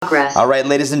progress. All right,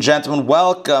 ladies and gentlemen,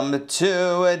 welcome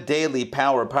to Daily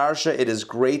Power Parsha. It is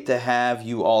great to have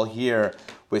you all here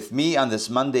with me on this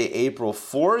Monday, April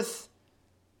 4th,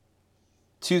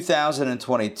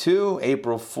 2022.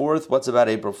 April 4th. What's about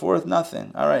April 4th?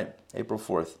 Nothing. All right, April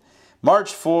 4th.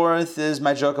 March 4th is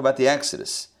my joke about the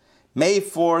Exodus. May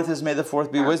 4th is May the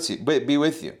 4th be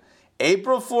with you.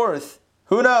 April 4th,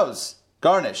 who knows?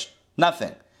 Garnished.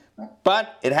 Nothing.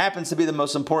 But it happens to be the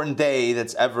most important day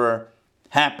that's ever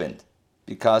happened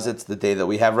because it's the day that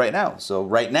we have right now. So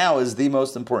right now is the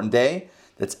most important day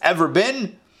that's ever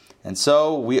been. And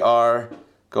so we are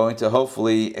going to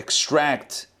hopefully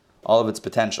extract all of its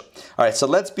potential. All right, so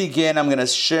let's begin. I'm going to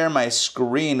share my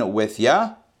screen with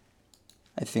ya.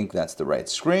 I think that's the right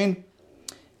screen.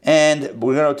 And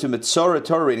we're going to go to Mitzorah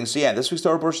Torah reading. So yeah, this week's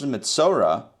Torah portion is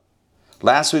Mitzorah.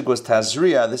 Last week was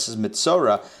Tazria. This is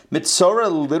Mitzorah.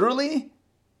 Mitzorah, literally,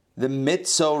 the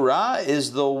Mitzorah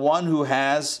is the one who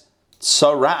has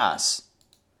tsaras.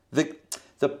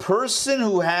 The person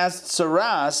who has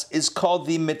tsaras is called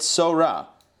the Mitzorah,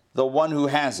 the one who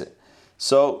has it.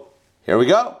 So here we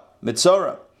go,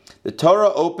 Mitzorah. The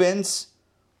Torah opens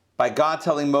by God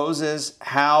telling Moses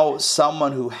how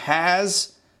someone who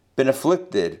has been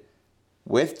afflicted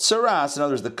with tsaras, in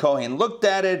other words, the Kohen looked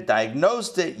at it,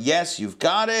 diagnosed it, yes, you've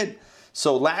got it.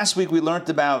 So last week we learned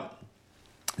about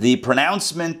the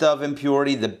pronouncement of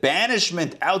impurity, the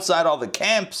banishment outside all the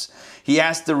camps. He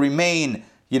has to remain,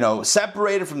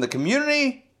 separated from the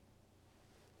community.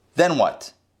 Then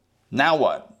what? Now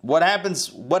what? What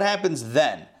happens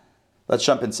then? Let's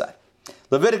jump inside.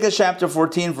 Leviticus chapter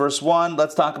 14, verse 1,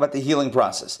 let's talk about the healing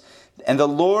process. And the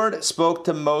Lord spoke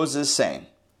to Moses, saying,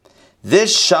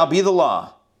 "This shall be the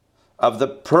law of the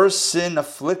person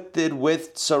afflicted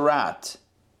with tsarat."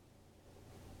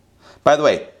 By the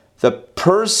way, the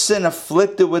person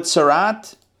afflicted with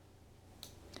tsarat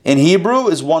in Hebrew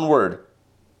is one word,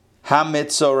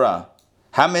 ha-mitzorah.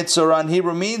 Ha-mitzorah in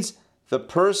Hebrew means the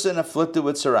person afflicted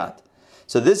with tsarat.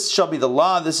 So this shall be the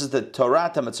law. This is the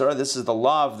Torah ha-mitzorah. This is the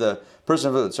law of the person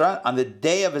afflicted with tsarat. On the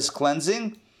day of his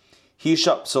cleansing, he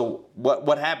shall. So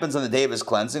what happens on the day of his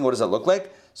cleansing? What does that look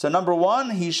like? So number one,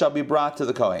 he shall be brought to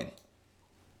the Kohen.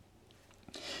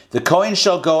 The Kohen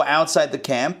shall go outside the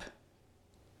camp.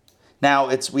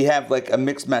 Now, we have like a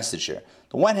mixed message here. On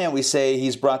the one hand, we say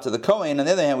he's brought to the Kohen. On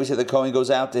the other hand, we say the Kohen goes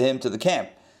out to him to the camp.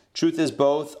 Truth is,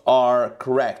 both are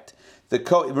correct.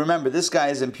 Remember, this guy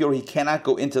is impure. He cannot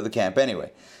go into the camp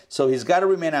anyway. So he's got to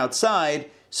remain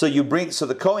outside. So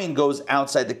the Kohen goes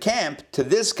outside the camp to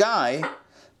this guy.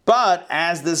 But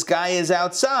as this guy is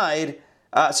outside,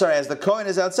 as the Kohen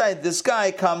is outside, this guy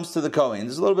comes to the Kohen.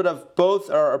 There's a little bit of both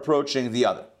are approaching the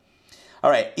other. All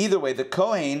right, either way, the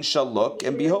Kohen shall look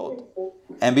and behold.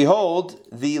 And behold,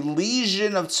 the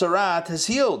lesion of tsarat has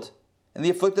healed in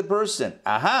the afflicted person.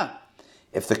 Aha!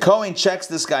 If the Kohen checks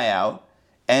this guy out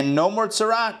and no more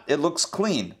tsarat, it looks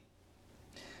clean.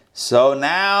 So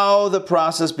now the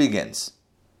process begins.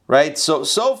 Right? So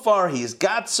far he's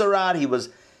got tsarat, he was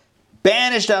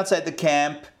banished outside the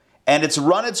camp, and it's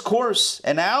run its course,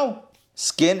 and now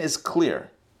skin is clear.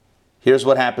 Here's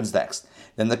what happens next.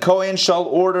 Then the Kohen shall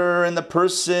order, and the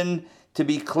person to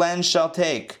be cleansed shall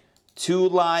take 2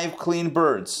 live clean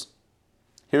birds.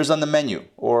 Here's on the menu,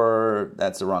 or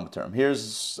that's the wrong term.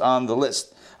 Here's on the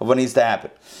list of what needs to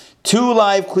happen. 2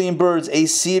 live clean birds, a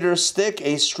cedar stick,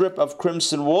 a strip of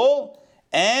crimson wool,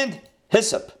 and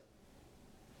hyssop.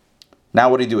 Now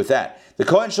what do you do with that? The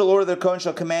Kohen shall order, the Kohen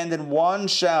shall command, and one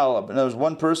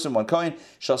person, one Kohen,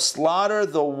 shall slaughter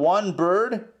the one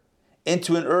bird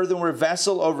into an earthenware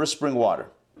vessel over spring water.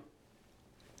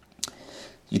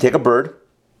 You take a bird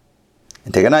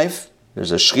and take a knife.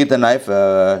 There's a shechita knife,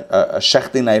 a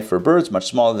shechting knife for birds, much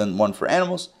smaller than one for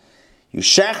animals. You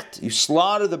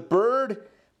slaughter the bird,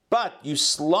 but you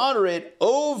slaughter it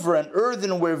over an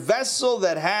earthenware vessel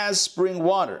that has spring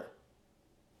water.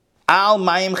 Al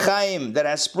Mayim Chaim, that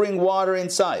has spring water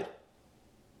inside.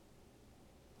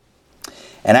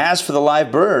 And as for the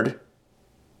live bird,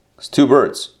 it's 2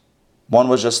 birds. One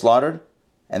was just slaughtered,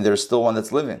 and there's still one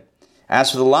that's living.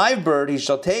 As for the live bird, he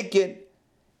shall take it,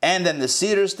 and then the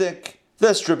cedar stick,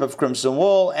 the strip of crimson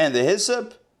wool, and the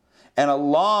hyssop, and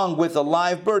along with the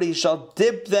live bird, he shall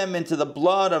dip them into the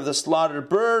blood of the slaughtered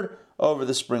bird over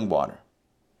the spring water.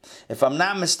 If I'm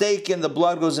not mistaken, the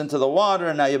blood goes into the water,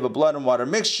 and now you have a blood and water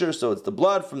mixture, so it's the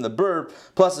blood from the bird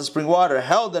plus the spring water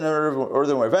held in an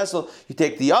earthenware vessel. You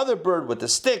take the other bird with the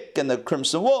stick and the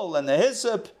crimson wool and the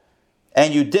hyssop,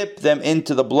 and you dip them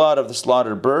into the blood of the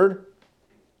slaughtered bird.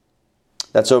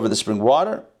 That's over the spring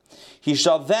water. He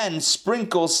shall then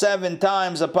sprinkle 7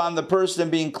 times upon the person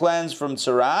being cleansed from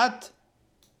tsarat.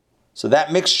 So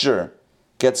that mixture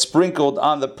gets sprinkled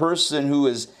on the person who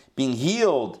is being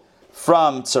healed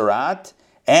from tzarat,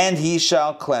 and he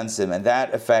shall cleanse him, and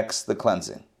that affects the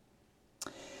cleansing.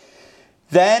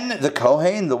 Then the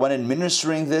Kohen, the one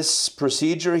administering this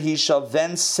procedure, he shall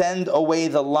then send away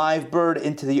the live bird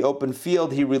into the open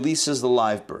field. He releases the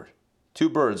live bird. 2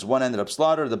 birds, one ended up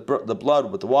slaughtered, the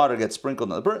blood with the water gets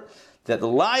sprinkled on the bird, that the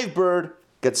live bird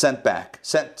gets sent back,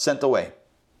 sent away,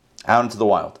 out into the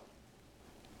wild.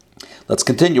 Let's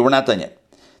continue, we're not done yet.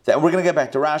 We're going to get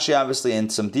back to Rashi, obviously,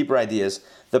 and some deeper ideas.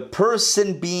 The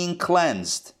person being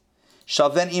cleansed shall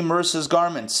then immerse his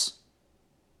garments,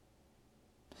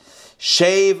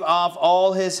 shave off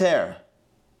all his hair,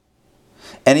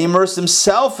 and immerse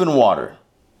himself in water,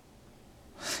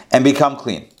 and become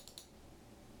clean.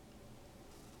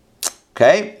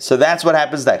 Okay, so that's what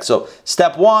happens next. So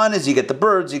step 1 is you get the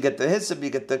birds, you get the hyssop, you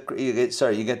get the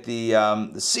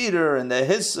cedar and the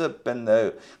hyssop and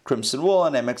the crimson wool,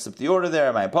 and I mixed up the order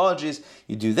there. My apologies.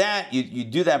 You do that. You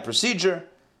do that procedure.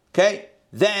 Okay,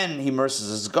 then he immerses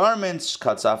his garments,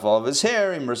 cuts off all of his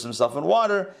hair, immerses himself in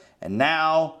water, and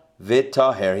now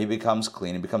v'taher, he becomes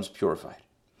clean, he becomes purified.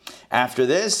 After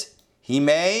this, he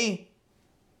may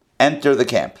enter the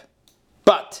camp,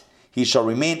 but he shall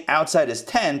remain outside his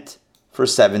tent for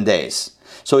 7 days.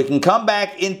 So he can come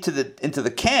back into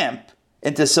the camp,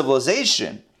 into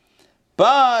civilization,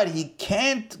 but he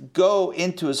can't go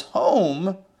into his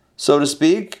home, so to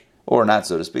speak, or not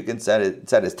so to speak, inside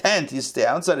his tent. He stay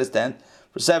outside his tent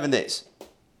for 7 days.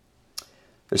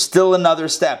 There's still another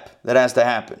step that has to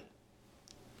happen.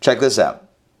 Check this out.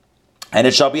 And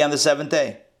it shall be on the 7th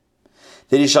day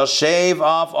that he shall shave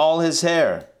off all his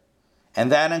hair, and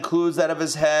that includes that of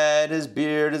his head, his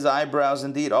beard, his eyebrows,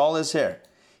 indeed, all his hair.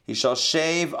 He shall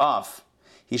shave off.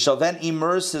 He shall then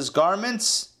immerse his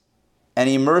garments and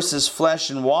immerse his flesh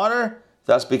in water,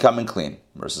 thus becoming clean.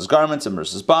 Immerse his garments,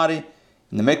 immerse his body.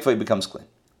 In the mikveh, he becomes clean.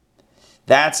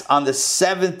 That's on the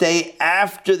 7th day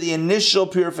after the initial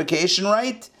purification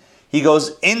rite. He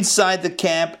goes inside the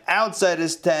camp, outside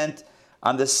his tent,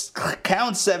 on the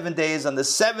count 7 days. On the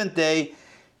 7th day,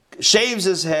 shaves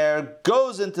his hair,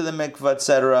 goes into the mikveh,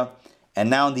 etc. And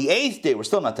now on the 8th day, we're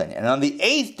still not done yet. And on the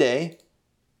 8th day,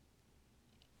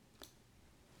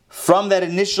 from that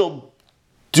initial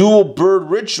dual bird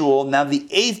ritual, now the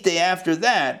 8th day after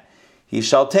that, he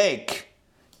shall take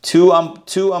two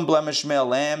unblemished male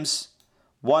lambs,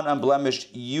 1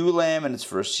 unblemished ewe lamb in its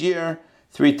first year,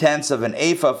 3/10 of an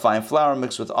ephah of fine flour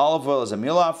mixed with olive oil as a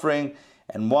meal offering,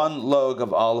 and 1 log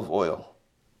of olive oil.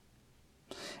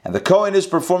 And the Kohen is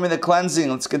performing the cleansing.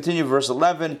 Let's continue verse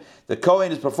 11. The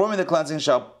Kohen is performing the cleansing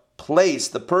shall place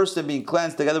the person being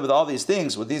cleansed together with all these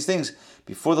things,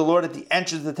 before the Lord at the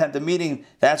entrance of the tent of meeting.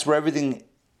 That's where everything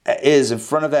is, in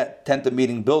front of that tent of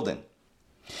meeting building.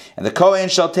 And the Kohen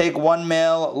shall take 1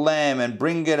 male lamb and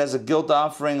bring it as a guilt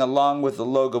offering along with the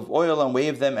log of oil and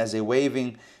wave them as a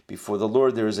waving before the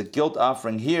Lord. There is a guilt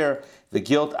offering here. The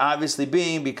guilt obviously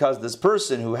being because this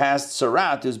person who has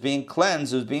tzarat, who's being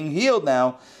cleansed, who's being healed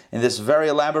now in this very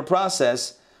elaborate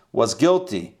process, was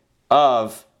guilty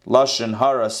of lashon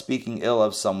hara, speaking ill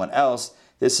of someone else.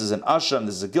 This is an asham.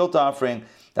 This is a guilt offering.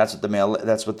 That's what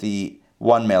the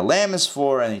 1 male lamb is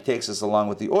for, and he takes this along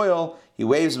with the oil. He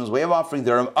waves him as way of offering.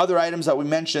 There are other items that we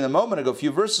mentioned a moment ago, a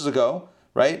few verses ago,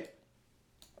 right?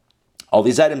 All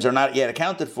these items are not yet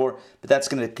accounted for, but that's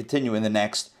going to continue in the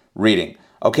next reading.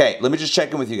 Okay, let me just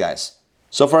check in with you guys.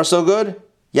 So far, so good?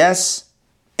 Yes?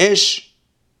 Ish?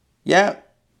 Yeah?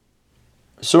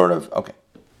 Sort of? Okay.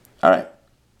 All right.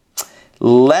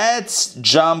 Let's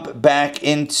jump back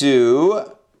into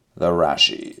the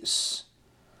Rashis.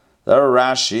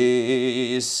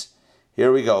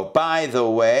 Here we go. By the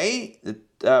way,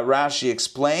 Rashi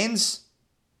explains,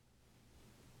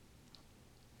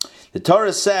 the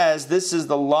Torah says this is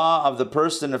the law of the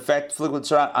person affected with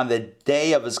tzara on the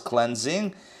day of his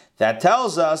cleansing. That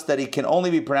tells us that he can only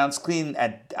be pronounced clean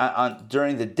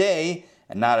during the day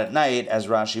and not at night, as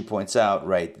Rashi points out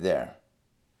right there.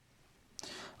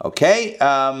 Okay,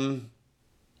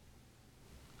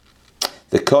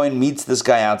 the Kohen meets this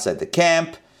guy outside the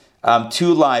camp.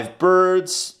 2 live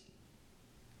birds.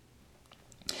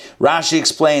 Rashi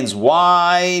explains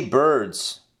why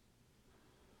birds.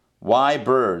 Why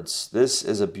birds? This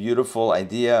is a beautiful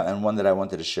idea and one that I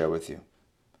wanted to share with you.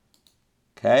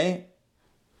 Okay?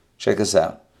 Check this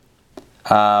out.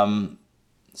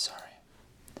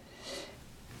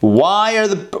 Why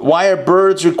are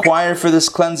birds required for this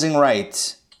cleansing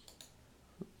rite?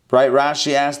 Right?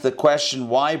 Rashi asked the question,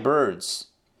 why birds?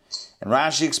 And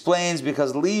Rashi explains,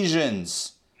 because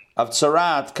lesions of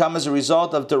tzarat come as a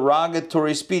result of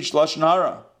derogatory speech, lashon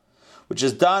hara, which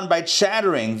is done by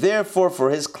chattering. Therefore,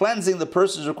 for his cleansing, the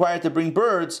person is required to bring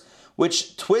birds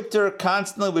which twitter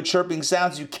constantly with chirping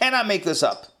sounds. You cannot make this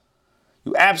up.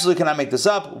 You absolutely cannot make this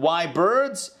up. Why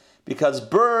birds? Because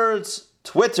birds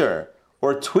twitter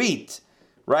or tweet,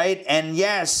 right? And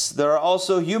yes, there are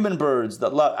also human birds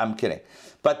that love. I'm kidding.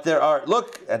 But there are,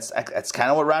 look, that's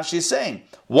kind of what Rashi is saying.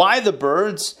 Why the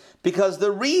birds? Because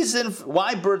the reason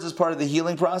why birds is part of the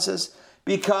healing process,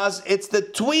 because it's the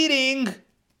tweeting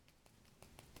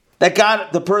that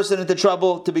got the person into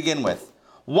trouble to begin with.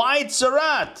 Why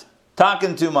tzarat?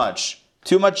 Talking too much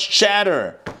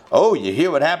chatter. Oh, you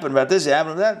hear what happened about this, you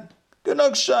happened about that? Good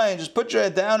luck, shine. Just put your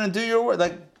head down and do your work.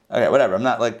 Like, okay, whatever. I'm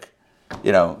not like,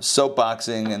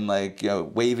 soapboxing and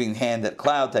waving hand at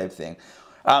cloud type thing.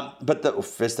 But the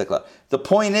fist at cloud. The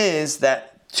point is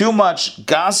that too much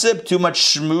gossip, too much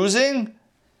schmoozing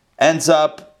ends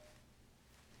up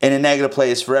in a negative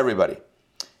place for everybody.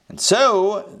 And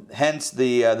so, hence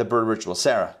the bird ritual.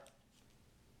 Sarah.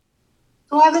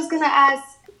 Well, I was going to ask,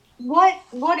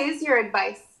 what is your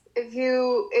advice if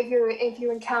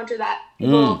you encounter that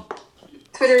people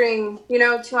twittering,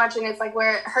 too much, and it's like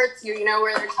where it hurts you,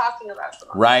 where they're talking about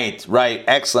someone. Right.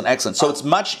 Excellent. So it's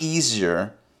much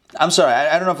easier. I'm sorry,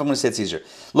 I don't know if I'm going to say it's easier.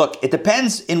 Look, it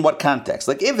depends in what context.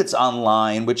 Like if it's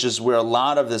online, which is where a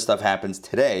lot of this stuff happens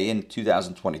today in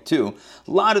 2022, a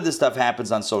lot of this stuff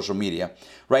happens on social media,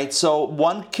 right? So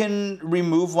one can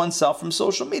remove oneself from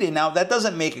social media. Now, that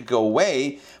doesn't make it go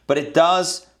away, but it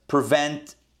does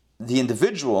prevent the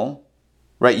individual,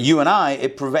 right? You and I,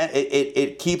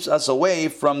 it keeps us away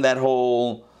from that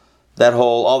whole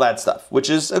all that stuff, which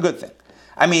is a good thing.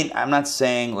 I mean, I'm not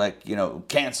saying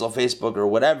cancel Facebook or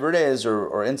whatever it is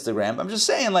or Instagram. I'm just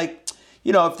saying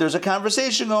if there's a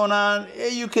conversation going on,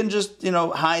 you can just,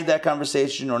 hide that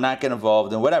conversation or not get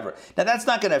involved in whatever. Now, that's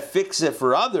not going to fix it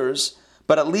for others,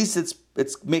 but at least it's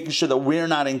making sure that we're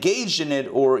not engaged in it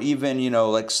or even,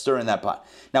 stirring that pot.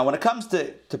 Now, when it comes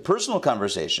to personal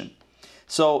conversation,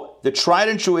 so the tried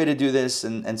and true way to do this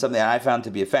and something that I found to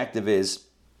be effective is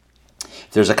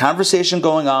if there's a conversation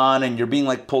going on and you're being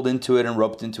pulled into it and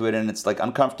roped into it and it's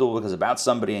uncomfortable because about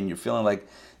somebody and you're feeling like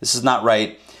this is not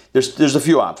right, there's a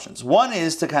few options. One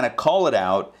is to kind of call it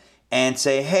out and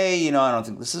say, hey, I don't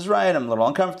think this is right. I'm a little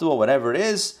uncomfortable, whatever it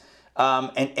is.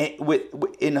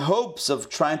 In hopes of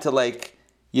trying to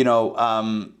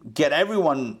get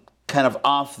everyone kind of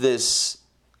off this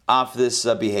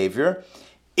behavior.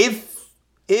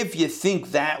 If you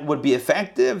think that would be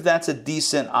effective, that's a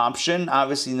decent option.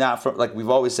 Obviously, not from, like we've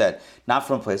always said, not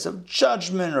from a place of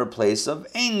judgment or a place of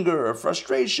anger or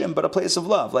frustration, but a place of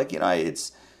love. We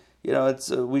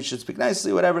should speak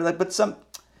nicely, whatever. But something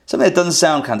that doesn't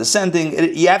sound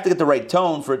condescending. You have to get the right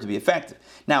tone for it to be effective.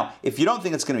 Now, if you don't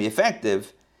think it's going to be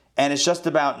effective, and it's just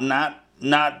about not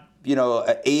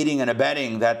aiding and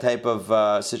abetting that type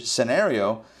of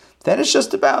scenario, then it's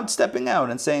just about stepping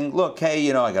out and saying, look,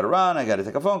 hey, I got to run, I got to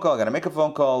take a phone call, I got to make a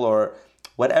phone call, or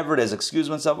whatever it is, excuse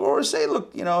myself, or say,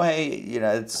 look, hey,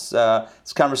 this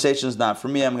conversation is not for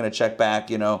me, I'm going to check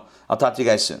back, I'll talk to you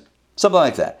guys soon. Something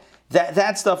like that.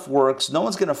 That stuff works. No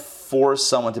one's going to force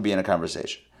someone to be in a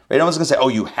conversation. Right? No one's going to say, oh,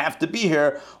 you have to be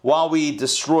here while we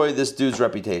destroy this dude's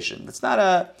reputation. It's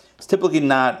typically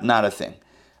not a thing.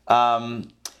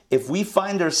 If we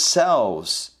find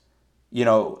ourselves,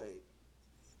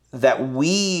 that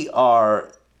we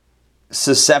are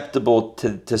susceptible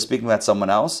to speaking about someone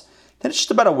else, then it's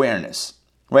just about awareness,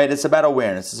 right? It's about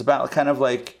awareness. It's about kind of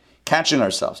catching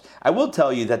ourselves. I will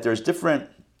tell you that there's different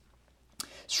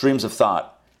streams of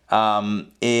thought.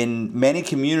 In many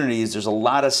communities, there's a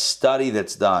lot of study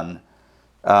that's done,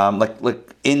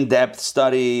 like in-depth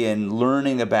study and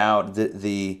learning about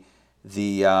the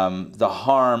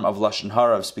harm of lashon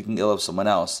hara, of speaking ill of someone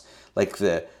else, like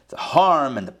the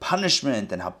harm and the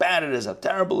punishment and how bad it is, how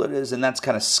terrible it is, and that's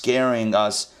kind of scaring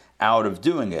us out of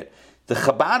doing it. The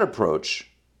Chabad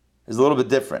approach is a little bit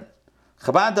different.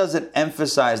 Chabad doesn't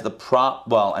emphasize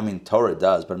Torah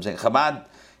does, but I'm saying Chabad,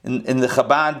 in the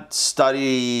Chabad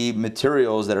study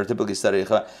materials that are typically studied in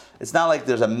Chabad, it's not like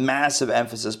there's a massive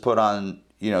emphasis put on,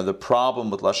 the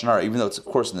problem with lashon hara, even though it's of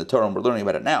course in the Torah and we're learning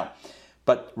about it now.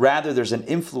 But rather there's an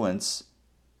emphasis,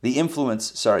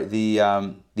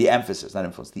 not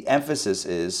influence. The emphasis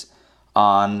is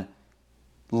on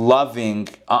loving,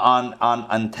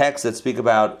 on texts that speak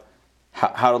about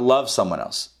how to love someone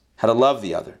else, how to love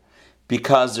the other.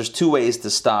 Because there's two ways to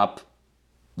stop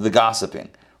the gossiping,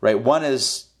 right? One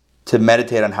is to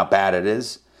meditate on how bad it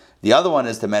is. The other one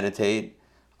is to meditate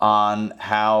on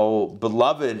how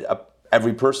beloved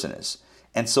every person is.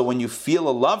 And so when you feel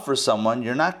a love for someone,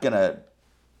 you're not going to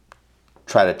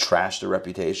try to trash their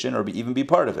reputation or even be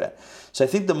part of it. So I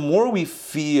think the more we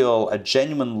feel a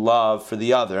genuine love for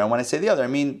the other, and when I say the other, I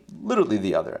mean literally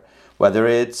the other, whether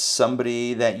it's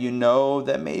somebody that you know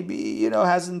that maybe,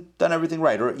 hasn't done everything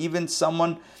right, or even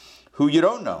someone who you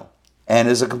don't know and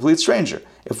is a complete stranger.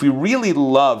 If we really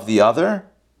love the other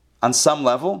on some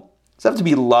level, it doesn't have to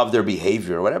be love their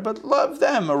behavior or whatever, but love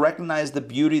them or recognize the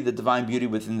beauty, the divine beauty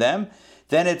within them,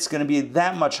 then it's going to be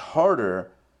that much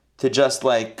harder to just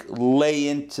lay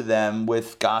into them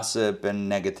with gossip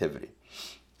and negativity.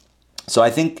 So I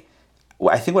think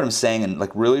what I'm saying in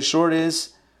really short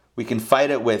is we can fight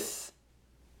it with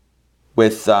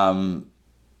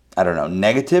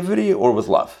negativity or with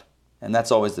love. And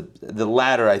that's always the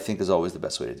latter, I think, is always the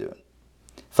best way to do it.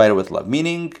 Fight it with love.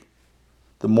 Meaning,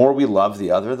 the more we love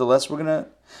the other, the less we're going to...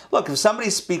 Look, if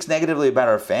somebody speaks negatively about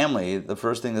our family, the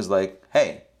first thing is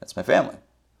hey, that's my family.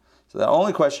 So the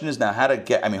only question is now how to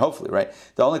get... hopefully, right?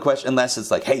 The only question, unless it's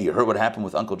hey, you heard what happened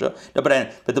with Uncle Joe. No,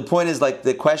 but the point is,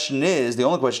 the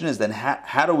only question is then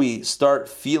how do we start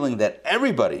feeling that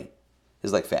everybody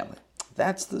is like family?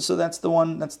 That's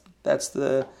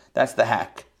the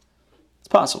hack. It's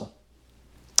possible.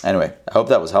 Anyway, I hope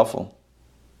that was helpful.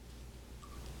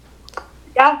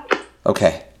 Yeah.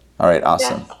 Okay. All right.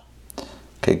 Awesome. Yeah.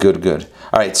 Okay. Good.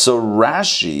 All right. So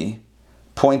Rashi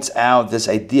points out this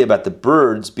idea about the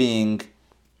birds being,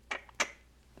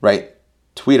 right,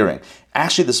 tweetering.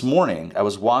 Actually, this morning I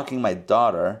was walking my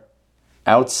daughter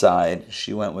outside.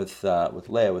 She went with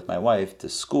Leah, with my wife, to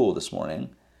school this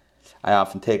morning. I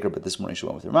often take her, but this morning she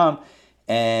went with her mom.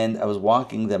 And I was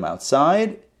walking them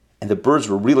outside, and the birds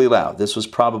were really loud. This was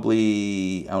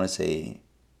probably, I want to say,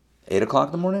 8 o'clock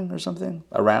in the morning or something,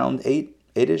 around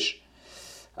 8-ish.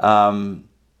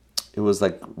 It was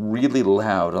really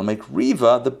loud. I'm like,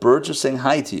 Riva, the birds are saying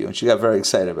hi to you. And she got very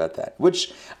excited about that,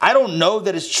 which I don't know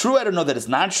that it's true. I don't know that it's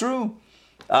not true.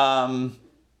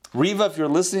 Riva, if you're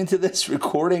listening to this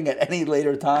recording at any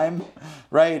later time,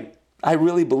 right, I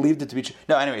really believed it to be true.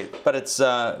 No, anyway, but it's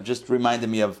just reminded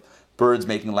me of birds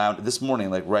making loud. This morning,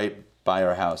 right by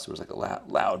our house, there was a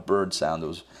loud bird sound that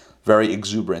was very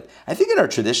exuberant. I think in our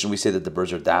tradition we say that the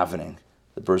birds are davening.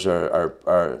 The birds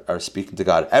are speaking to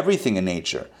God. Everything in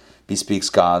nature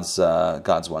bespeaks God's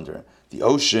wonder. The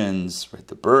oceans, right,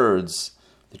 the birds,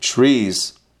 the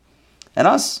trees, and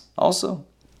us also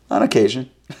on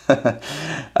occasion. I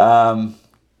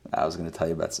was going to tell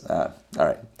you about... all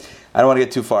right. I don't want to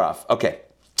get too far off. Okay. I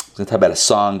was going to tell you about a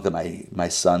song that my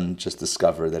son just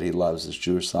discovered that he loves, this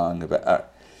Jewish song.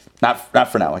 About,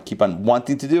 not for now. I keep on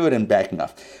wanting to do it and backing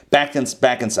off. Back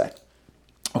inside.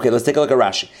 Okay, let's take a look at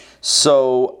Rashi.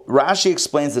 So Rashi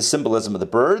explains the symbolism of the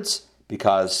birds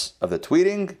because of the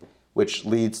tweeting, which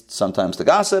leads sometimes to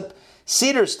gossip.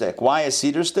 Cedar stick. Why a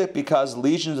cedar stick? Because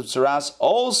legions of tsaras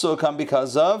also come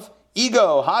because of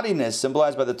ego, haughtiness,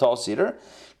 symbolized by the tall cedar.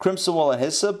 Crimson wool and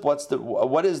hyssop.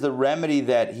 What is the remedy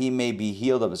that he may be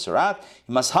healed of his sarat?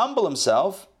 He must humble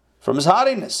himself from his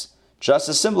haughtiness, just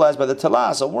as symbolized by the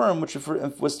talas, a worm which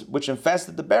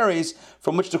infested the berries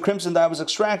from which the crimson dye was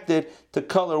extracted to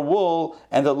color wool,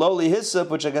 and the lowly hyssop,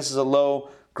 which I guess is a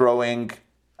low-growing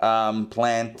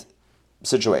plant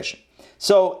situation.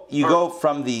 So you go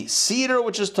from the cedar,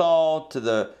 which is tall, to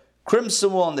the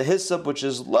crimson wool and the hyssop, which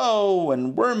is low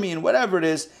and wormy and whatever it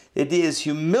is. The idea is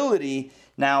humility.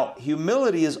 Now,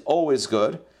 humility is always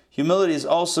good. Humility is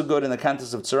also good in the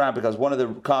context of tzara because one of the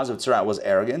causes of tzara was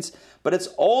arrogance. But it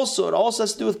also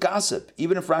has to do with gossip.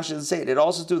 Even if Rashi doesn't say it, it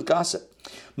also has to do with gossip.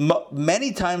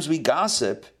 Many times we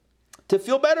gossip to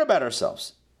feel better about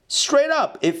ourselves. Straight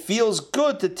up, it feels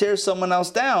good to tear someone else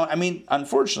down.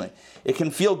 Unfortunately, it can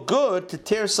feel good to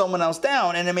tear someone else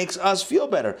down, and it makes us feel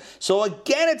better. So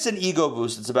again, it's an ego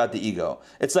boost. It's about the ego.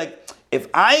 It's like, if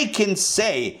I can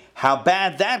say how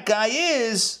bad that guy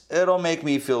is, it'll make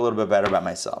me feel a little bit better about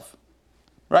myself.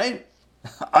 Right?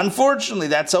 Unfortunately,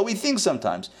 that's how we think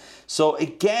sometimes. So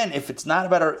again, if it's not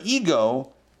about our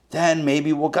ego, then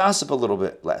maybe we'll gossip a little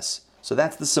bit less. So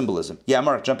that's the symbolism. Yeah,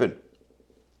 Mark, jump in.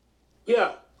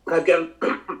 Yeah, I've got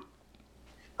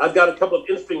a couple of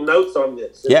interesting notes on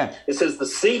this. It says the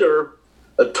cedar,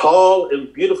 a tall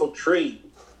and beautiful tree,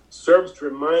 serves to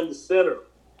remind the sinner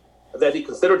that he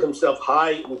considered himself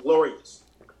high and glorious.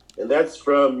 And that's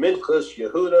from Minchas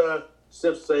Yehuda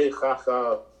Sifsei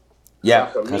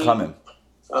Chachamim.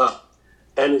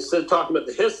 And it says, talking about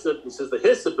the hyssop, it says the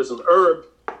hyssop is an herb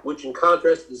which, in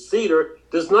contrast to the cedar,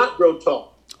 does not grow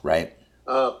tall. Right.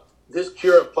 This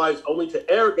cure applies only to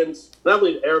arrogance, not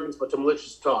only to arrogance, but to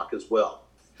malicious talk as well.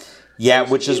 Yeah,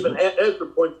 which is... Even Ezra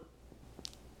points...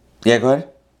 Yeah, go ahead.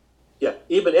 Yeah,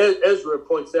 even Ezra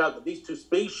points out that these two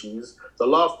species, the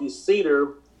lofty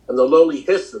cedar and the lowly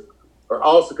hyssop, are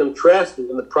also contrasted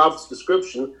in the prophet's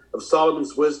description of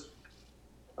Solomon's wisdom.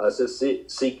 It says,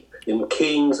 see in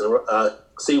Kings,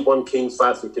 see 1 Kings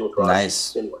 5:13 with Rashi.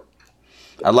 Nice. Anyway.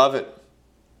 I love it.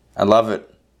 I love it.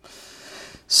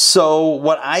 So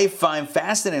what I find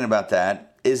fascinating about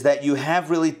that is that you have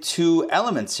really two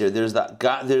elements here. There's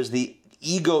the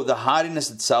ego, the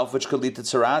haughtiness itself, which could lead to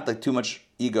tzarat, like too much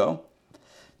ego,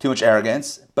 too much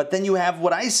arrogance. But then you have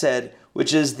what I said,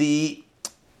 which is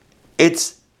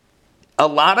it's a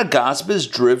lot of gossip is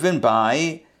driven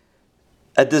by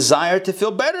a desire to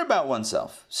feel better about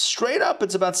oneself. Straight up,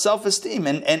 it's about self-esteem.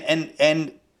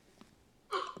 And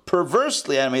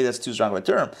perversely, I mean, that's too strong of a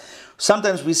term,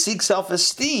 sometimes we seek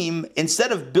self-esteem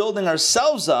instead of building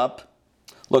ourselves up.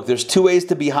 Look, there's two ways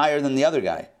to be higher than the other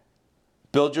guy.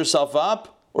 Build yourself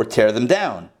up or tear them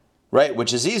down, right?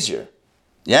 Which is easier.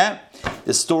 Yeah?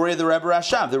 The story of the Rebbe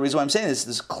Rashab, the reason why I'm saying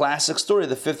this classic story of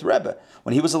the 5th Rebbe.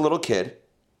 When he was a little kid,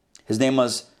 his name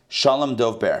was Shalom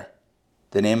Dov Ber.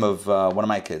 The name of one of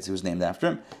my kids. He was named after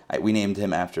him. We named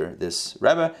him after this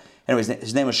Rebbe. Anyways,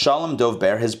 his name was Shalom Dov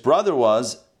Ber. His brother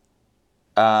was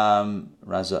Zalman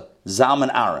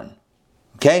Aaron.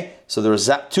 Okay? So there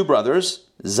were two brothers.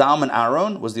 Zalman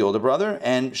Aaron was the older brother,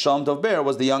 and Shalom Dov Ber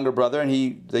was the younger brother,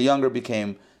 and the younger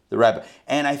became the Rebbe.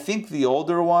 And I think the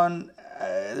older one,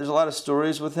 there's a lot of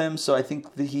stories with him, so I think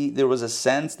there was a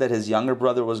sense that his younger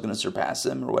brother was going to surpass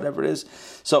him, or whatever it is.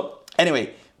 So,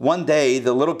 anyway, one day,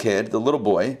 the little kid, the little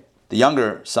boy, the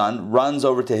younger son, runs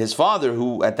over to his father,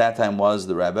 who at that time was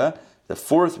the Rebbe, the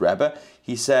 4th Rebbe.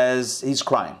 He says, he's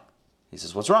crying. He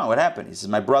says, what's wrong? What happened? He says,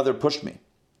 my brother pushed me.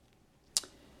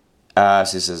 So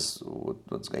he says,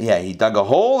 he dug a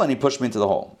hole and he pushed me into the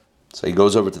hole. So he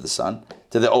goes over to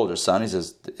the older son. He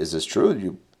says, is this true?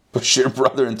 You push your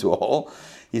brother into a hole?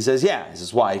 He says, yeah. He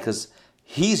says, why? Because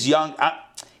he's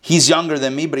younger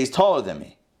than me, but he's taller than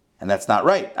me. And that's not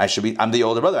right. I'm the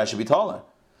older brother. I should be taller.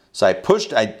 So I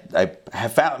pushed, I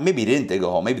have found, maybe he didn't dig a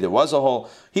hole. Maybe there was a hole.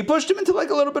 He pushed him into like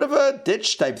a little bit of a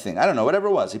ditch type thing. I don't know, whatever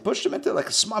it was. He pushed him into like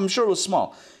a small, I'm sure it was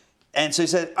small. And so he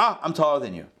said, I'm taller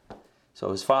than you. So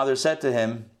his father said to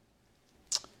him,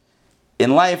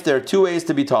 in life, there are two ways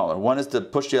to be taller. One is to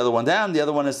push the other one down. The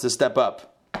other one is to step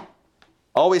up.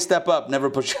 Always step up, never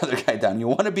push the other guy down. You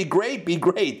want to be great, be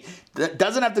great. That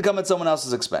doesn't have to come at someone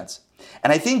else's expense.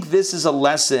 And I think this is a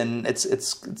lesson. It's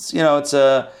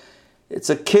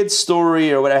a kid's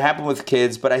story or what happened with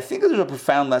kids, but I think there's a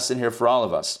profound lesson here for all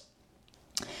of us.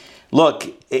 Look,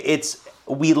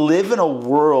 we live in a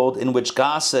world in which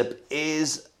gossip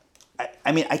is,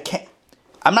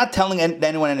 I'm not telling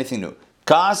anyone anything new.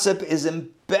 Gossip is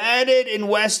embedded in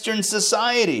Western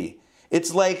society.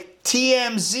 It's like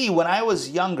TMZ. When I was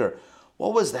younger,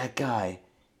 what was that guy?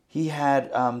 He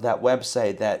had that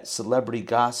website, that celebrity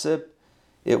gossip.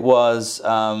 It was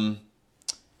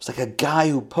like a guy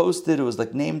who posted. It was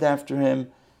like named after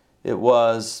him. It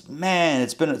was, man,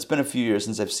 it's been a few years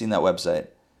since I've seen that website.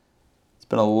 It's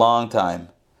been a long time.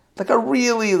 Like a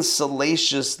really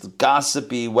salacious,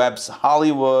 gossipy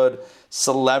Hollywood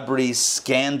celebrity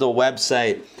scandal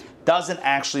website. Doesn't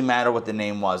actually matter what the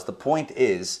name was. The point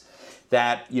is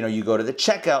that, you go to the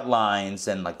checkout lines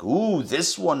and like, ooh,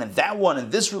 this one and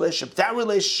this relationship, that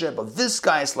relationship of this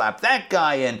guy slapped that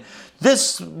guy and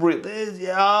this,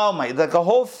 oh my, like a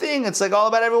whole thing. It's like all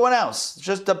about everyone else.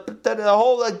 Just a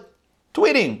whole like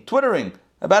twittering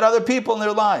about other people and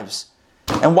their lives.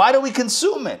 And why do we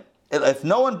consume it? If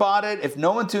no one bought it, if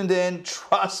no one tuned in,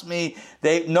 trust me,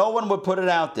 no one would put it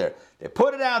out there. They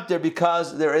put it out there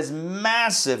because there is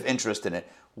massive interest in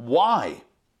it. Why?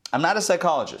 I'm not a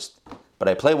psychologist, but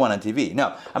I play one on TV.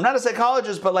 No, I'm not a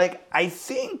psychologist, but I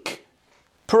think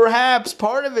perhaps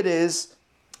part of it is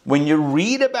when you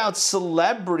read about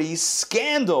celebrity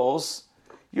scandals,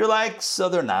 you're like, so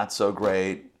they're not so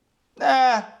great.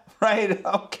 Right?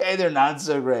 Okay, they're not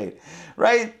so great.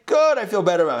 Right? Good, I feel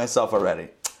better about myself already.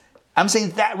 I'm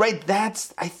saying that, right? I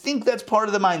think that's part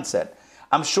of the mindset.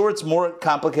 I'm sure it's more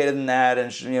complicated than that,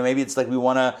 and maybe it's like we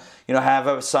want to,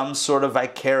 have some sort of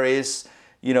vicarious,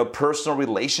 personal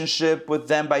relationship with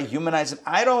them by humanizing.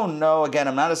 I don't know. Again,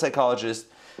 I'm not a psychologist.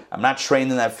 I'm not trained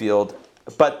in that field,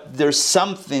 but there's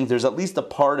at least a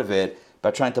part of it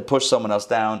by trying to push someone else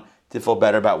down to feel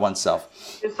better about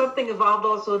oneself. There's something involved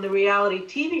also in the reality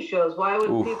TV shows. Why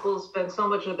would people spend so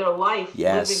much of their life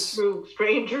living through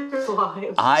strangers'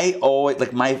 lives? I always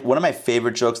one of my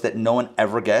favorite jokes that no one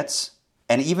ever gets.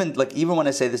 And even when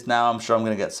I say this now, I'm sure I'm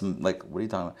going to get some, what are you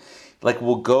talking about?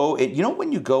 We'll go,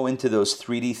 when you go into those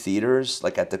 3D theaters,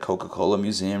 like at the Coca-Cola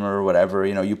Museum or whatever,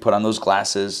 you put on those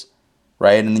glasses,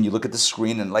 right? And then you look at the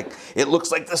screen and it looks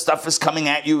like the stuff is coming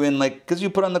at you because you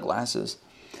put on the glasses.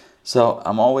 So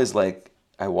I'm always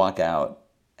I I walk out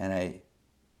and I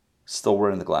still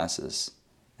wearing the glasses,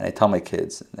 and I tell my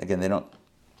kids, and again, they don't,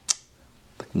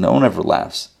 like, no one ever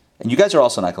laughs. And you guys are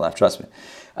also not gonna laugh, trust me.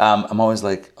 I'm always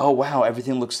like, oh wow,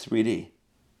 everything looks 3D.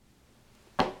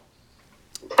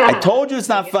 I told you it's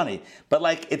not funny, but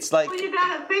like it's like. Well, you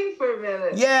gotta think for a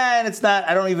minute. Yeah, and it's not.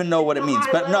 I don't even know what it means,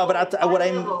 but no. But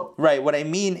what I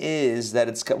mean is that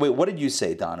it's. Wait, what did you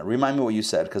say, Donna? Remind me what you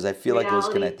said, because I feel like it was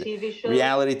connected. TV shows.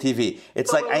 Reality TV.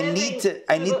 It's like I need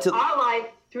to. Our life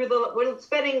we're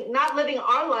spending not living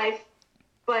our life,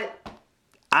 but.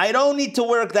 I don't need to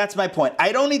wear. That's my point.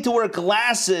 I don't need to wear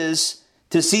glasses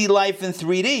to see life in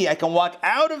 3D. I can walk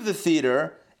out of the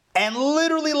theater. And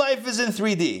literally life is in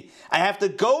 3D. I have to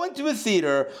go into a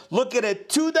theater, look at a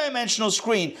 2-dimensional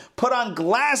screen, put on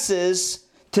glasses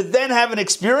to then have an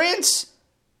experience?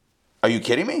 Are you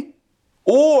kidding me?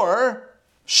 Or,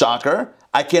 shocker,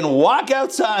 I can walk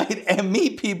outside and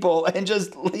meet people and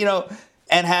just,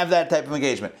 and have that type of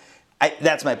engagement.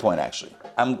 That's my point, actually.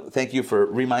 Thank you for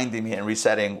reminding me and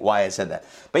resetting why I said that.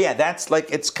 But yeah, that's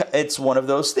like, it's one of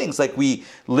those things. Like, we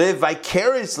live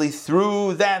vicariously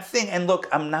through that thing. And look,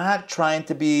 I'm not trying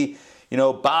to be,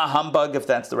 bah humbug, if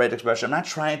that's the right expression. I'm not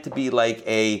trying to be like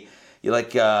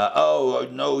oh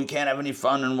no, we can't have any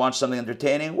fun and watch something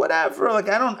entertaining. Whatever. Like,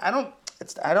 I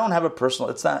don't have a personal.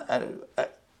 It's not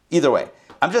either way.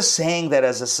 I'm just saying that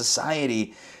as a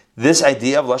society, this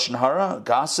idea of Lashon Hara,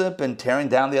 gossip, and tearing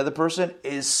down the other person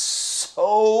is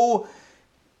so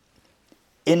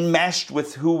enmeshed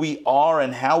with who we are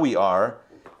and how we are,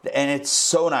 and it's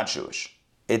so not Jewish.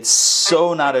 It's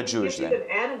so not a Jewish thing. An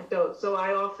anecdote. So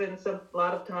I often, a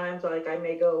lot of times, like I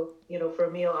may go, for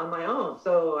a meal on my own.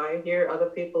 So I hear other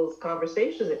people's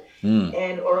conversations,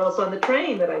 or else on the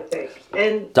train that I take.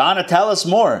 And Donna, tell us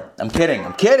more. I'm kidding.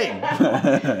 But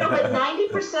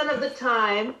 90% of the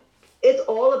time, it's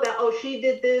all about, she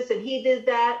did this and he did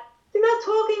that. They're not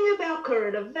talking about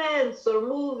current events or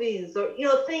movies or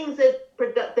things that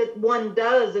one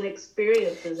does and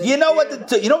experiences. You know what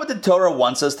the Torah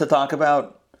wants us to talk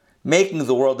about? Making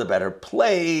the world a better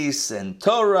place, and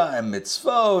Torah and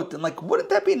mitzvot, and like, wouldn't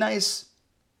that be nice?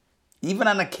 Even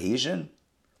on occasion,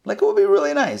 like, it would be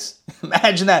really nice.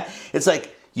 Imagine that. It's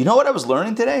like, you know what I was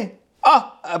learning today?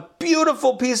 Oh, a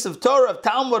beautiful piece of Torah, of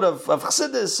Talmud, of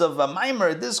Chassidus, of a Maimer,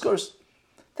 a discourse.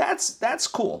 That's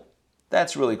cool.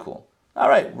 That's really cool. All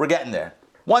right, we're getting there.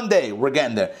 One day, we're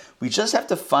getting there. We just have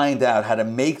to find out how to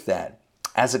make that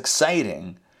as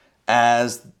exciting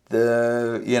as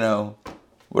the,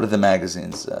 what are the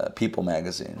magazines? People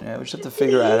magazine. Yeah, we just have to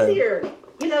figure out.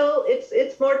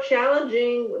 It's more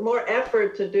challenging, more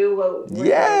effort to do what we're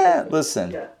doing.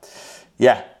 Listen.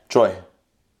 Yeah, Joy.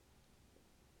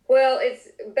 Well, it's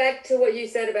back to what you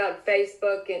said about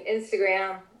Facebook and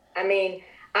Instagram. I mean,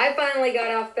 I finally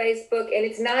got off Facebook, and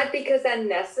it's not because I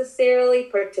necessarily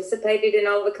participated in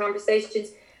all the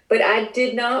conversations, but I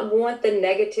did not want the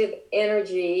negative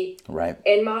energy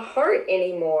in my heart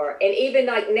anymore. And even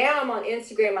like now I'm on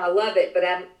Instagram, I love it, but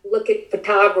I look at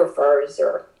photographers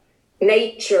or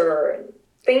nature and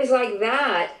things like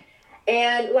that.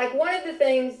 And like one of the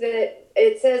things that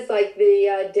it says, like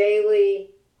the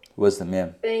daily wisdom,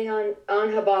 thing on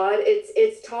Chabad,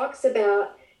 it talks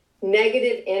about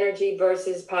negative energy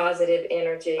versus positive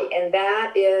energy, and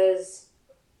that is,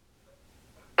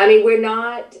 I mean, we're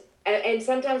not. And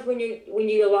sometimes when you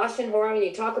Lashon Hara, when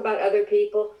you talk about other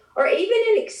people, or even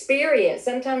in experience,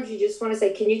 sometimes you just want to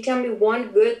say, "Can you tell me one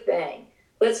good thing?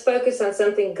 Let's focus on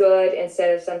something good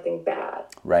instead of something bad."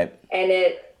 Right.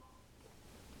 And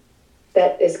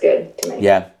that is good to me.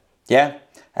 Yeah. And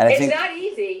I think it's not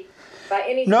easy.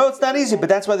 No, it's not easy, but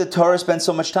that's why the Torah spends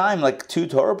so much time, like 2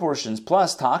 Torah portions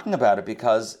plus, talking about it,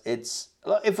 because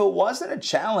if it wasn't a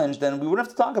challenge, then we wouldn't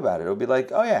have to talk about it. It would be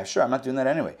like, oh yeah, sure, I'm not doing that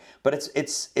anyway. But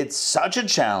it's such a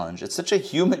challenge. It's such a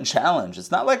human challenge.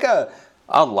 It's not like a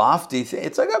lofty thing.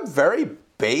 It's like a very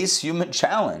base human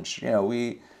challenge.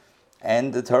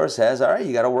 And the Torah says, all right,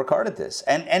 you got to work hard at this.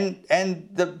 And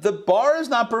the bar is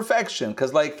not perfection,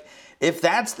 because like if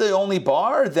that's the only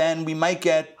bar, then we might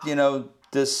get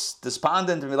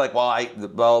despondent and be like,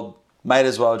 might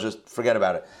as well just forget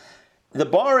about it. The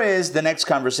bar is the next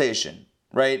conversation,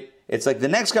 right? It's like the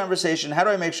next conversation. How do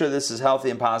I make sure this is healthy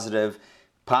and positive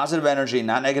energy,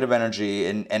 not negative energy?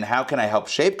 And how can I help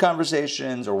shape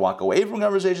conversations or walk away from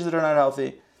conversations that are not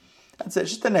healthy? That's it. It's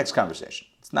just the next conversation.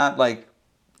 It's not like,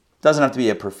 doesn't have to be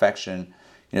a perfection,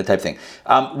 type thing.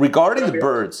 Regarding the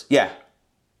birds, yeah.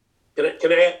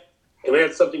 Can I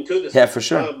add something to this? Yeah, for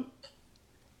sure.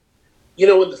 In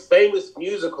the famous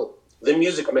musical, The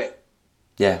Music Man.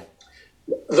 Yeah.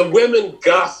 The women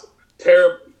gossip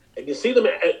terribly. And you see them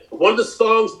at one of the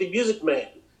songs, The Music Man,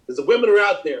 because the women are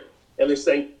out there and they're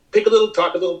saying, pick a little,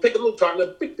 talk a little, pick a little, talk a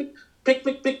little, pick,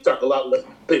 talk a lot less,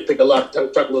 pick a lot,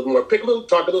 talk a little more, pick a little,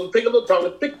 talk a little, pick a little, talk a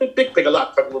little, pick a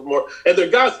lot, talk a little more, and they're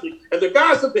gossiping,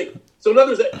 So in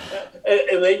other words,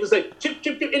 and they even say, chip,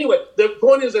 chip, chip. Anyway, the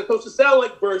point is they're supposed to sound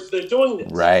like birds. They're doing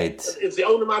this. Right. It's the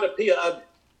onomatopoeia of it.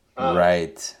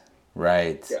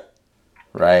 Right. Yeah.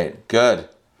 Right. Good.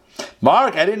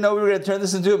 Mark, I didn't know we were going to turn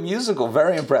this into a musical.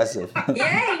 Very impressive.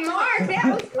 Yay, Mark, that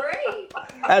was great.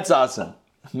 That's awesome.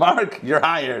 Mark, you're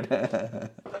hired.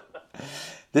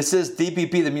 This is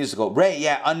DPP the musical. Ray,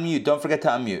 yeah, unmute. Don't forget to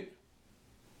unmute.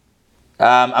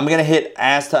 I'm going to hit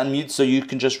ask to unmute so you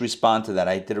can just respond to that.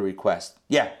 I did a request.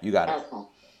 Yeah, you got it.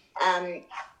 Okay.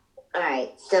 All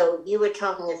right. So you were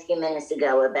talking a few minutes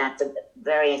ago about the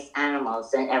various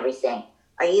animals and everything.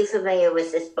 Are you familiar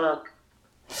with this book?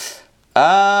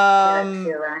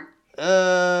 Maybe.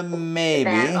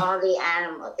 About all the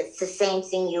animals. It's the same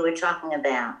thing you were talking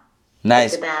about.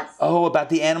 Nice. It's about, about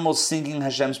the animals singing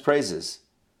Hashem's praises.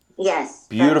 Yes.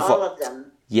 Beautiful. All of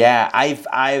them. Yeah, I've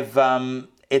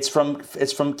it's from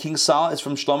King Saul. It's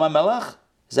from Shlomo Melech.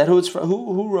 Is that who it's from?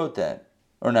 Who wrote that?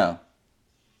 Or no?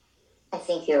 I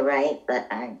think you're right, but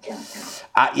I don't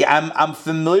know. Yeah, I'm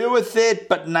familiar with it,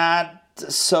 but not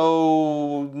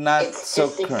so it's so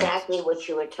just current. Exactly what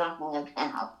you were talking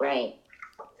about, right?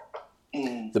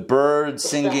 The birds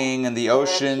singing and the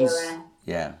oceans.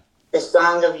 Yeah. The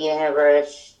Song of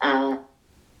Universe.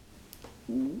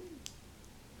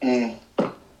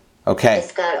 Okay.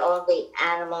 It's got all the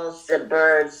animals, the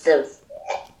birds, it's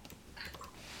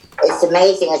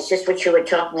amazing. It's just what you were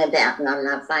talking about, and I'm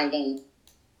not finding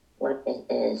what it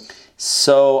is.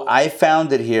 So I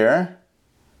found it here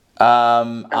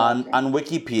on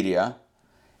Wikipedia,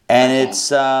 and it's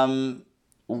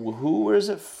where is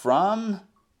it from?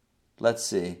 Let's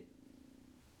see.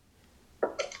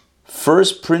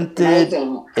 First printed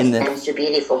in the. It's a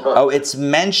beautiful book. Oh, it's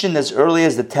mentioned as early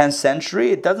as the 10th century.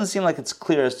 It doesn't seem like it's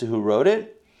clear as to who wrote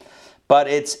it, but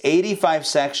it's 85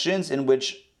 sections in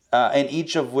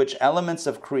each of which elements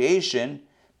of creation,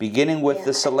 beginning with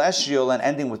the celestial and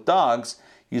ending with dogs,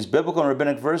 use biblical and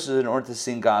rabbinic verses in order to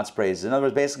sing God's praises. In other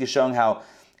words, basically showing how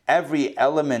every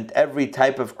element, every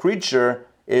type of creature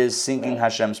is singing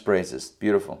Hashem's praises.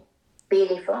 Beautiful.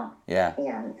 Beautiful. Yeah.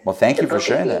 Well, thank you for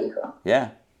sharing that.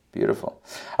 Yeah. Beautiful.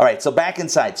 All right, so back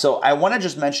inside. So I want to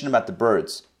just mention about the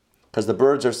birds, because the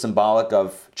birds are symbolic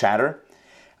of chatter.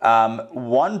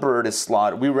 One bird is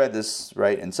slaughtered. We read this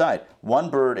right inside. One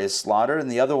bird is slaughtered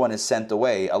and the other one is sent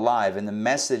away alive. And the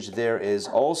message there is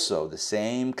also the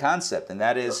same concept. And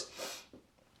that is,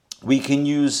 we can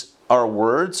use our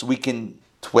words. We can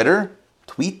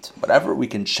tweet, whatever. We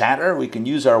can chatter. We can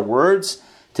use our words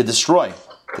to destroy,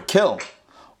 to kill.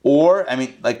 Or,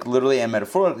 like literally and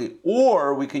metaphorically,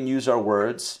 or we can use our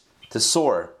words to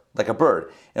soar like a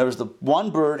bird. In other words, the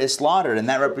one bird is slaughtered, and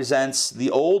that represents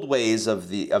the old ways of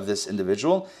this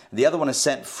individual. The other one is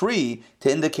sent free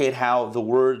to indicate how the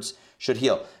words should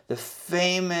heal. The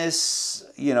famous,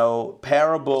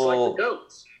 parable.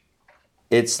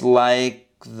 It's like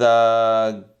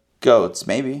the goats,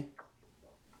 maybe.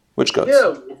 Which goats?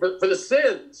 Yeah, for the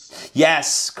sins.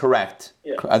 Yes, correct.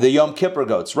 Yeah. The Yom Kippur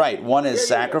goats, right. One is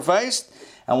sacrificed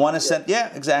and one is sent.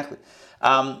 Yeah, exactly.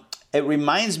 It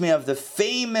reminds me of the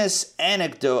famous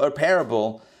anecdote or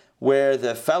parable where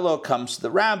the fellow comes to the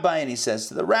rabbi and he says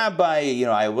to the rabbi,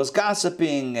 I was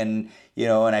gossiping and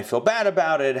I feel bad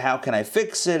about it. How can I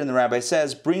fix it? And the rabbi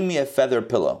says, bring me a feather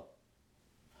pillow.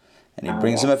 And he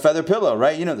brings him a feather pillow,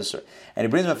 right? You know the story. And he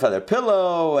brings him a feather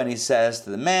pillow, and he says to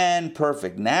the man,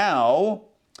 perfect. Now,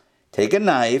 take a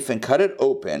knife and cut it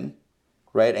open,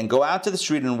 right? And go out to the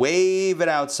street and wave it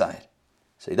outside.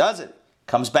 So he does it.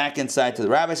 Comes back inside to the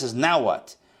rabbi, says, now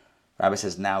what? The rabbi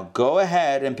says, now go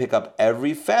ahead and pick up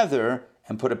every feather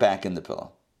and put it back in the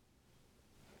pillow.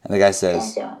 And the guy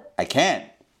says, I can't.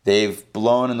 They've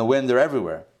blown in the wind. They're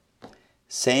everywhere.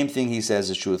 Same thing he says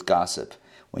is true with gossip.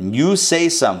 When you say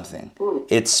something,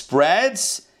 it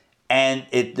spreads and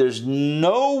there's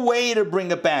no way to bring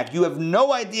it back. You have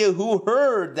no idea who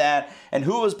heard that and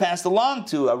who it was passed along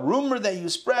to. A rumor that you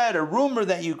spread, a rumor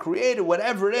that you created,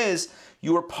 whatever it is,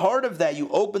 you were part of that. You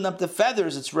opened up the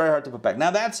feathers. It's very hard to put back.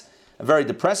 Now that's a very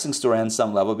depressing story on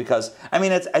some level because, I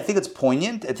think it's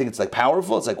poignant. I think it's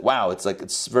powerful. It's wow.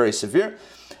 It's very severe.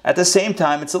 At the same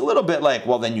time, it's a little bit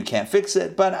well, then you can't fix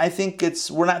it. But I think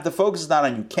the focus is not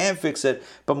on you can't fix it,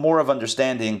 but more of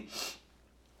understanding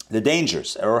the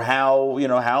dangers or how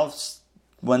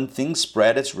when things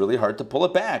spread, it's really hard to pull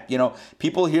it back.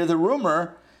 People hear the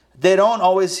rumor, they don't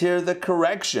always hear the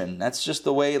correction. That's just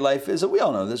the way life is. We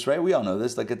all know this, right? We all know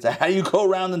this. Like, it's how you go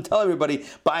around and tell everybody,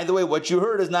 by the way, what you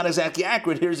heard is not exactly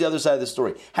accurate. Here's the other side of the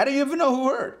story. How do you even know who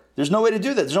heard? There's no way to do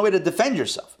that. There's no way to defend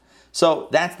yourself. So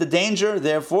that's the danger.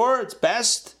 Therefore, it's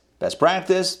best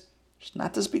practice, just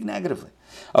not to speak negatively.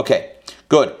 Okay,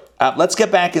 good. Let's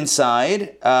get back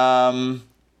inside.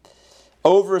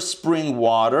 Over spring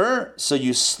water, so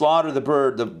you slaughter the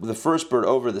bird, the first bird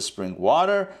over the spring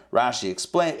water. Rashi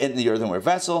explained, in the earthenware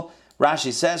vessel.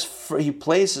 Rashi says he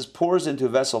pours into a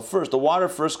vessel first. The water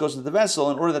first goes into the vessel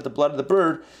in order that the blood of the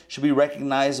bird should be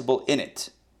recognizable in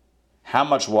it. How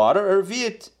much water? A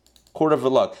revi'it, quarter of a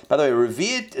lug. By the way, a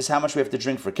revi'it is how much we have to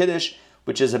drink for Kiddush,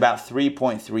 which is about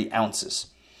 3.3 ounces.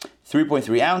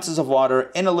 3.3 ounces of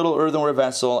water in a little earthenware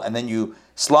vessel, and then you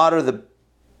slaughter the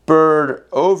bird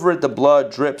over it. The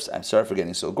blood drips. I'm sorry for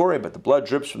getting so gory, but the blood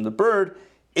drips from the bird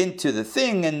into the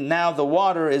thing, and now the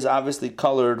water is obviously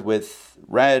colored with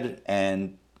red,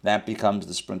 and that becomes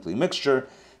the sprinkling mixture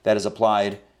that is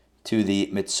applied to the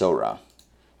mitzorah.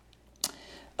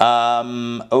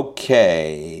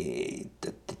 Okay.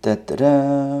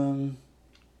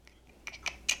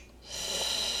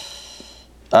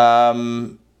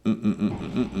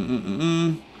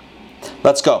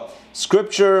 Let's go.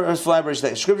 Scripture separates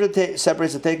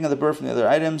the taking of the bird from the other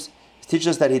items. It teaches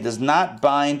us that he does not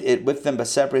bind it with them, but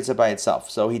separates it by itself.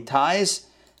 So he ties.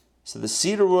 So the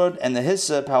cedar wood and the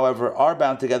hyssop, however, are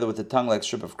bound together with the tongue like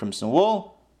strip of crimson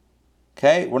wool.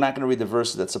 Okay, we're not going to read the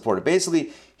verses that support it.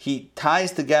 Basically, he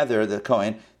ties together, the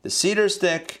Kohen, the cedar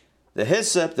stick, the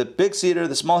hyssop, the big cedar,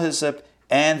 the small hyssop,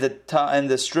 and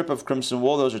the strip of crimson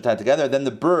wool. Those are tied together. Then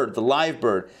the bird, the live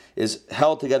bird, is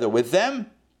held together with them,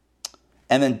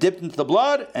 and then dipped into the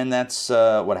blood, and that's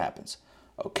what happens.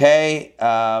 Okay.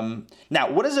 Now,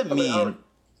 what does it mean?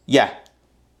 Yeah.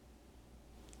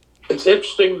 It's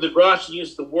interesting that Rashi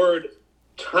used the word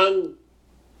tongue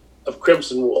of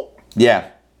crimson wool. Yeah.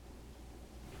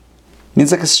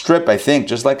 Means like a strip, I think,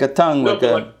 just like a tongue. No,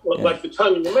 like the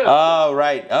tongue in your mouth. Oh,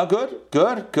 right. Oh, good.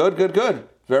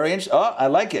 Very interesting. Oh, I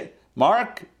like it.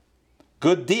 Mark,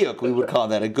 good diuk, we would call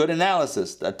that. A good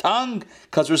analysis. A tongue,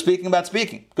 because we're speaking about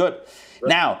speaking. Good. Right.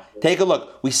 Now, take a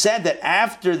look. We said that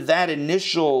after that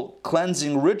initial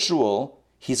cleansing ritual,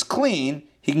 he's clean.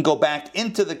 He can go back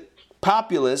into the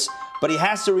populace, but he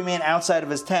has to remain outside of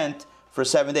his tent for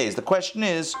 7 days. The question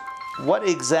is, what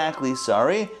exactly does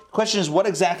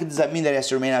that mean that he has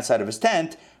to remain outside of his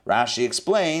tent? Rashi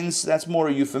explains that's more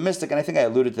euphemistic, and I think I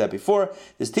alluded to that before.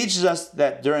 This teaches us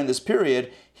that during this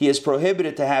period, he is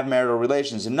prohibited to have marital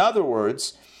relations. In other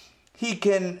words, he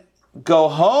can go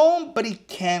home, but he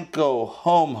can't go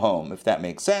home, if that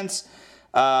makes sense,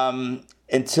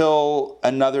 until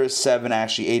another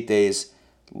 8 days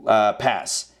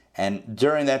pass. And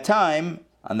during that time,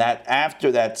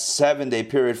 after that 7-day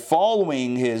period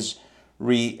following his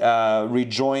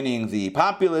rejoining the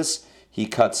populace, he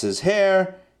cuts his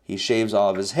hair, he shaves all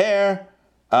of his hair.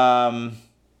 Rashi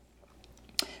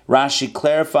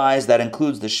clarifies that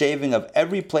includes the shaving of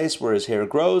every place where his hair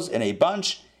grows in a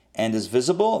bunch and is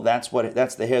visible. That's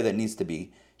the hair that needs to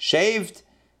be shaved.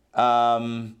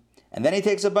 And then he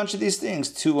takes a bunch of these things: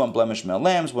 2 unblemished male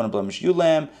lambs, 1 unblemished ewe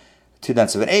lamb, 2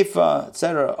 tenths of an ephah,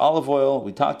 etc. Olive oil.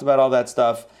 We talked about all that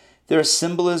stuff. There are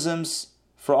symbolisms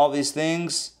for all these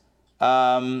things.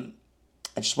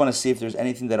 I just want to see if there's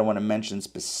anything that I want to mention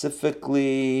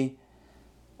specifically.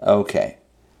 Okay.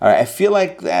 All right. I feel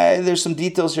like there's some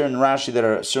details here in Rashi that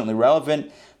are certainly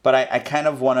relevant, but I kind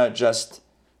of want to just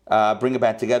bring it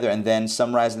back together and then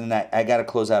summarize. And then I got to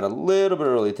close out a little bit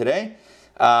early today.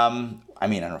 I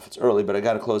don't know if it's early, but I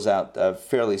got to close out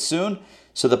fairly soon.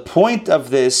 So the point of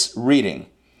this reading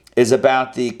is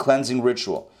about the cleansing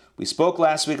ritual. We spoke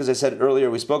last week, as I said earlier,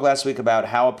 about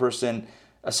how the person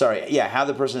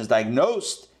is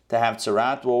diagnosed to have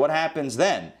tzarat. Well, what happens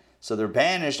then? So they're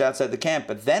banished outside the camp,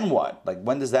 but then what? Like,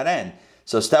 when does that end?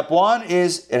 So step 1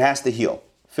 is it has to heal.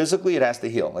 Physically, it has to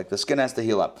heal. Like, the skin has to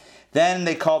heal up. Then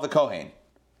they call the Kohen.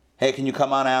 Hey, can you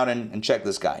come on out and check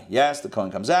this guy? Yes, the Kohen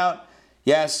comes out.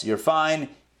 Yes, you're fine.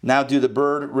 Now do the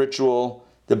bird ritual.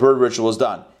 The bird ritual is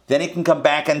done. Then he can come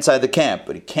back inside the camp,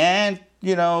 but he can't,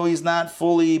 he's not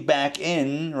fully back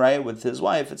in, right, with his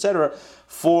wife, etc.,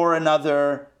 for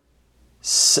another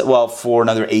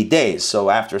 8 days. So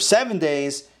after 7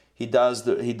 days, he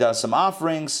does some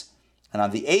offerings, and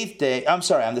on the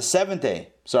 7th day,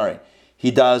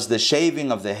 he does the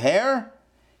shaving of the hair.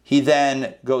 He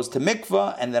then goes to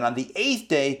mikvah, and then on the 8th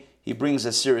day, he brings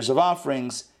a series of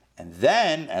offerings, and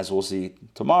then, as we'll see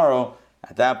tomorrow,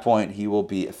 at that point, he will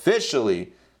be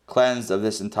officially cleansed of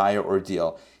this entire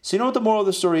ordeal. So you know what the moral of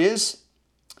the story is?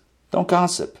 Don't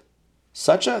gossip.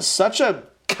 Such a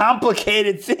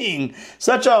complicated thing,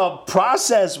 such a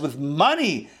process with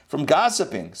money from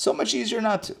gossiping. So much easier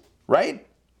not to, right?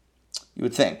 You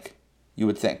would think.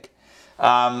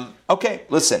 Okay,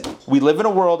 listen. We live in a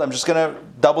world, I'm just going to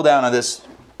double down on this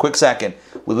quick second.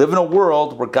 We live in a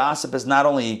world where gossip is not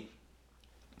only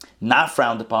not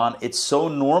frowned upon, it's so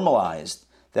normalized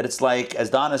that it's like, as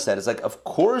Donna said, it's like, of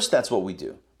course that's what we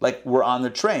do. Like, we're on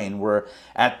the train, we're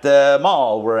at the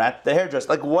mall, we're at the hairdresser.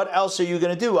 Like, what else are you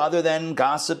going to do other than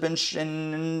gossip and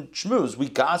schmooze? We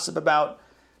gossip about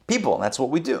people. That's what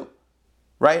we do,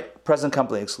 right? Present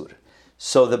company excluded.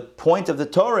 So the point of the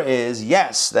Torah is,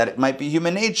 yes, that it might be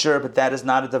human nature, but that is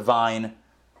not a divine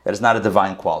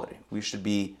quality. We should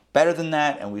be better than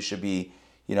that, and we should be,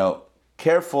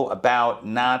 careful about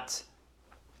not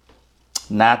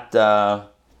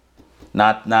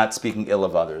speaking ill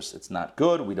of others. It's not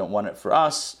good. We don't want it for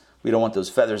us. We don't want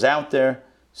those feathers out there.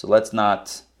 So let's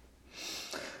not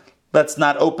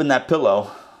open that pillow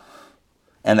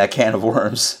and that can of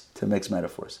worms, to mix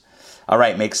metaphors. All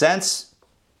right, makes sense?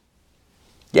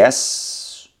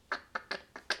 Yes?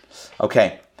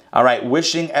 Okay. All right,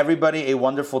 wishing everybody a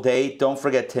wonderful day. Don't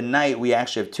forget, tonight we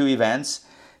actually have two events.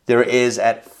 There is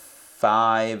at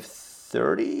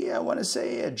 5:30, I want to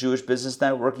say, a Jewish Business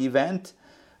Network event,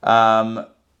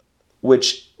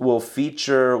 which will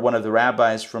feature one of the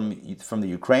rabbis from the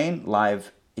Ukraine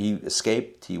live. He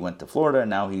escaped. He went to Florida,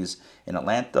 and now he's in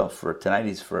Atlanta for tonight.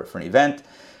 He's for an event.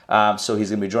 So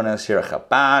he's going to be joining us here at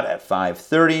Chabad at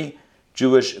 5:30,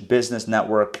 Jewish Business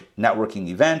Network networking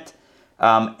event.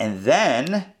 And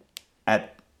then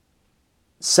at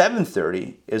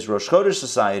 7:30 is Rosh Chodesh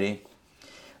Society.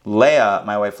 Leah,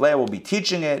 my wife Leah, will be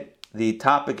teaching it. The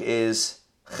topic is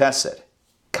chesed,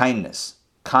 kindness,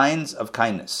 kinds of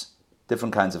kindness,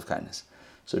 different kinds of kindness.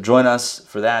 So join us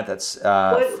for that. That's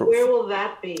where will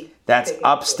that be? That's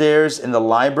upstairs in the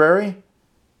library.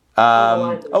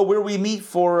 Where we meet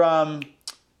for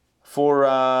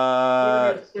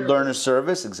learner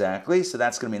service, exactly. So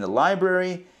that's going to be in the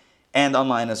library and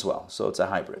online as well. So it's a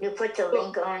hybrid. You put the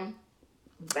link on,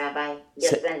 Rabbi. You'll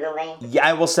send the link. Yeah,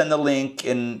 I will send the link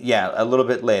a little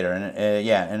bit later,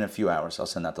 in a few hours. I'll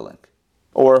send out the link,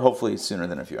 or hopefully sooner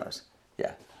than a few hours.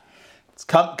 Yeah, it's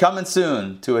coming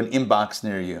soon to an inbox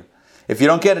near you. If you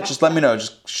don't get it, just let me know.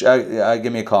 Just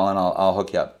give me a call and I'll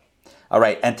hook you up. All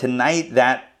right, and tonight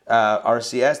that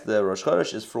RCS, the Rosh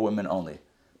Chodesh, is for women only.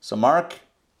 So Mark,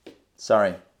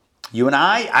 sorry, you and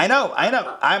I know.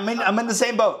 I'm in the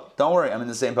same boat. Don't worry, I'm in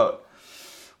the same boat.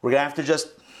 We're gonna have to just.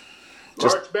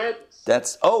 March Madness.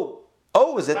 That's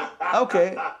is it?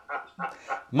 Okay.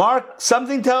 Mark,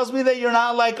 something tells me that you're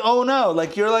not like, oh no,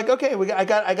 like you're like, okay, I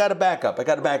got a backup.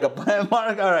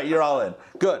 Mark, all right, you're all in.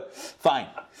 Good, fine.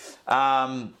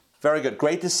 Very good.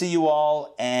 Great to see you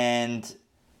all, and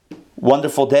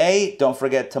wonderful day. Don't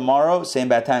forget tomorrow, same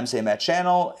bad time, same bad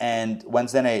channel, and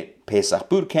Wednesday night Pesach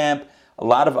boot camp. A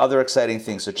lot of other exciting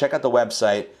things. So check out the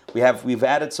website. We've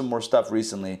added some more stuff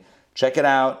recently. Check it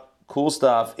out. Cool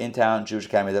stuff in town,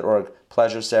 jewishacademy.org.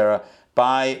 Pleasure, Sarah.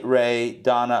 Bye, Ray,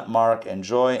 Donna, Mark, and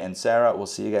Joy, and Sarah. We'll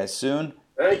see you guys soon.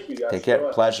 Thank you, guys. Take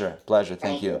care. Pleasure.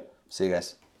 Thank you. See you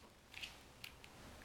guys.